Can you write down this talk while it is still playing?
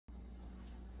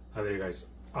Hi there guys,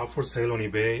 out for sale on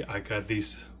eBay. I got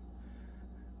this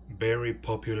very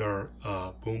popular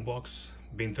boombox,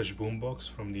 vintage boombox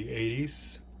from the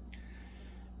 80s.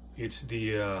 It's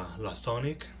the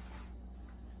Lasonic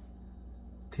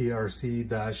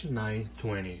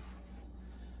TRC-920,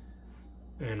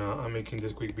 and I'm making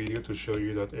this quick video to show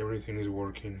you that everything is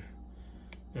working.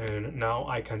 And now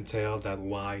I can tell that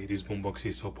why this boombox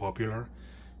is so popular.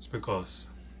 It's because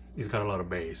it's got a lot of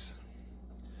bass.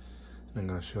 I'm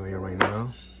gonna show you right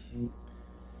now. I'm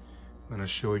gonna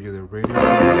show you the radio.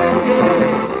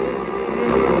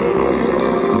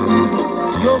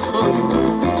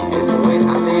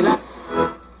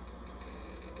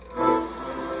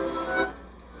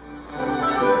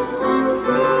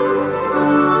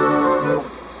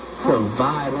 For a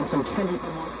vibe and some candy.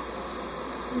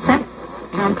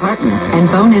 £7 carton and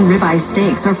bone-in ribeye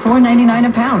steaks are $4.99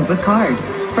 a pound with card.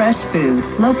 Fresh food,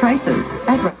 low prices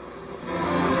at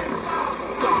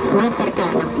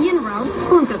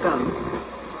IanRobs.com.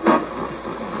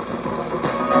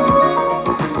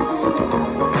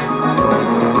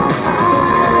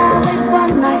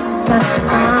 One night,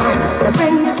 the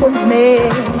bring it to me.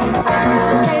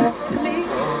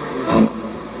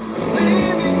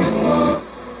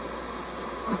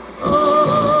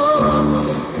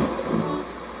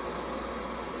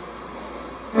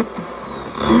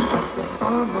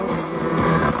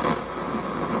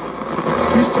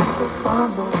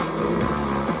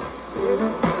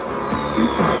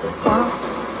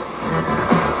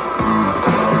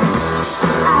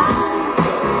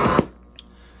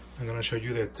 I'm gonna show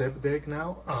you the tape deck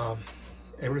now.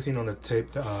 Everything on the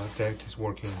tape deck is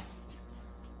working.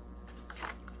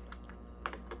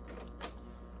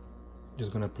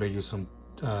 Just gonna play you some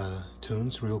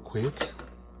tunes real quick.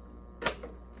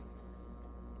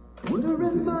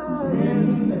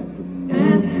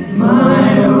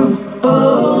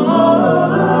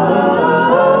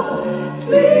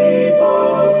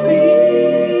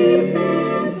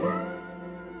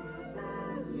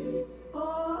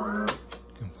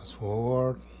 Fast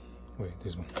forward. Wait,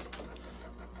 this one.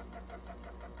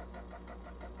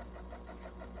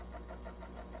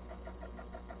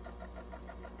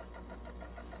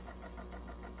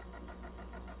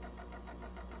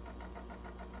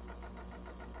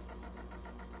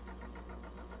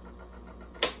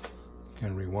 You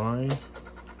can rewind.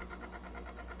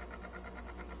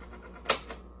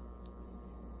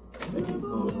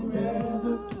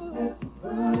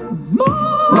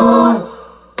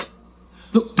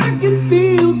 So I can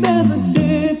feel there's a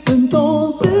difference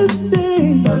on this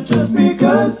day. Not just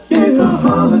because it's a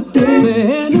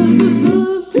holiday. And it's the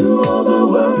sun to all the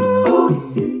world.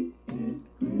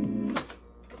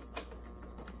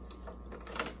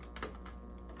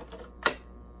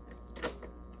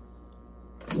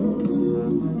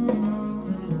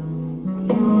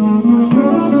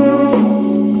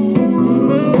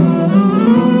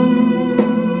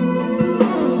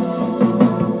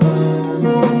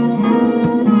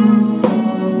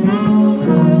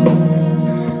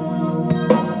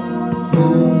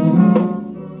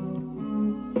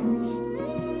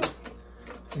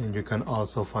 And you can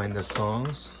also find the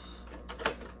songs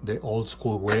the old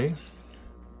school way,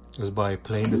 just by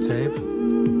playing the tape.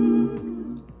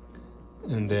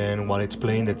 And then while it's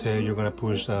playing the tape, you're gonna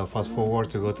push fast forward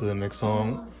to go to the next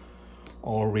song,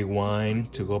 or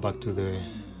rewind to go back to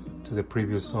the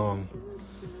previous song.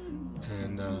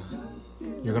 And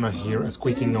you're gonna hear a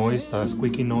squeaking noise. That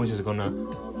squeaking noise is gonna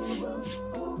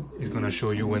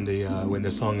show you when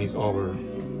the song is over.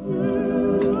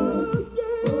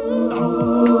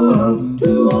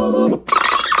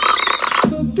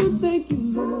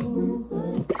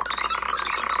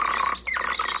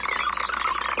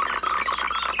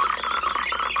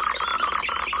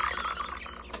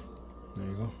 There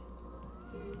you go.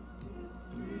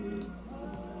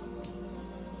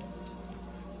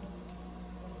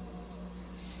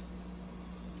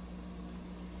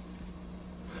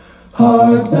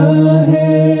 Hark the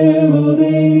herald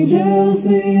angels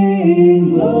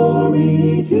sing,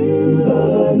 glory to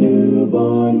the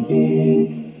newborn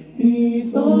King.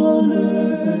 Peace on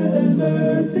earth and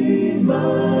mercy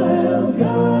mild,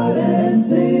 God and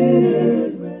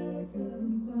sinners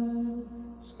reconciled.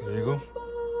 There you go.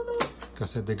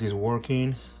 Cassette deck is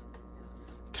working.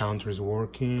 Counter is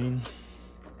working.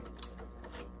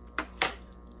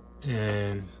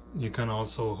 And you can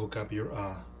also hook up your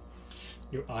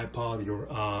iPod, your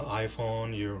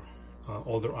iPhone, your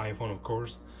older iPhone, of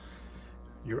course,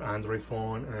 your Android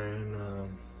phone, and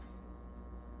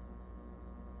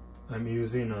I'm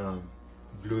using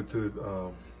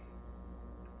Bluetooth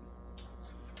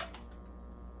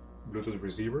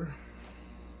receiver.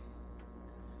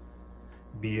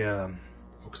 USB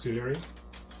auxiliary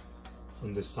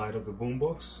on the side of the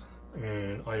boombox,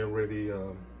 and I already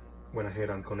went ahead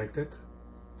and connected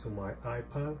to my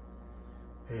iPad,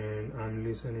 and I'm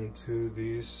listening to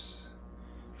this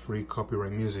free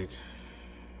copyright music.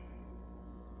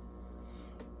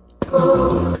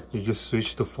 You just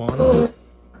switch to phone,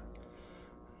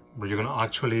 but you're gonna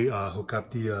actually hook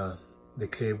up the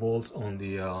cables on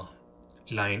the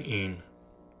line in.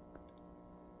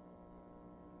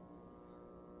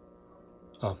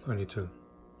 Oh, I need to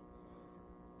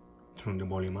turn the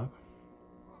volume up.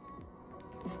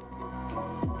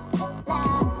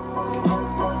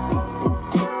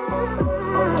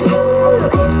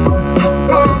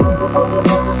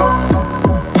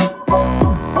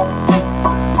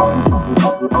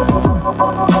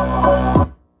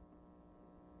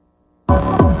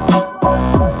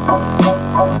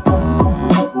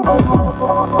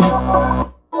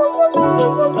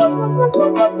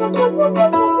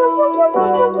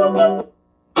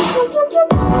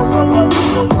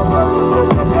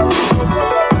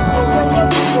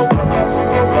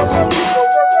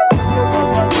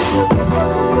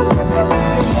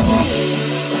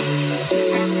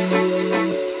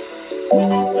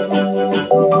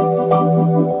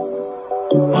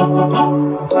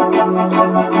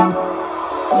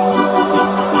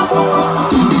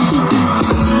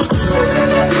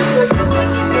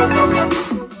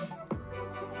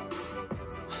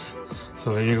 So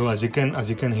there you go. As you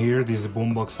can hear, this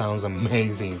boombox sounds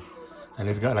amazing, and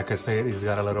it's got, like I said, it's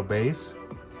got a little bass,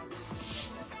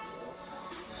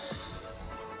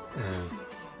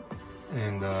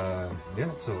 and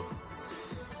yeah. So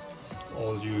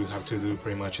all you have to do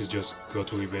pretty much is just go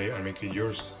to eBay and make it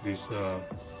yours. This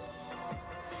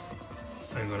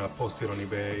I'm gonna post it on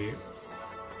eBay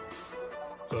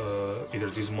either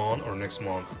this month or next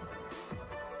month.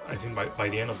 I think by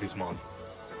the end of this month.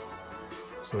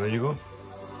 So there you go.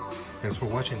 Thanks for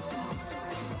watching.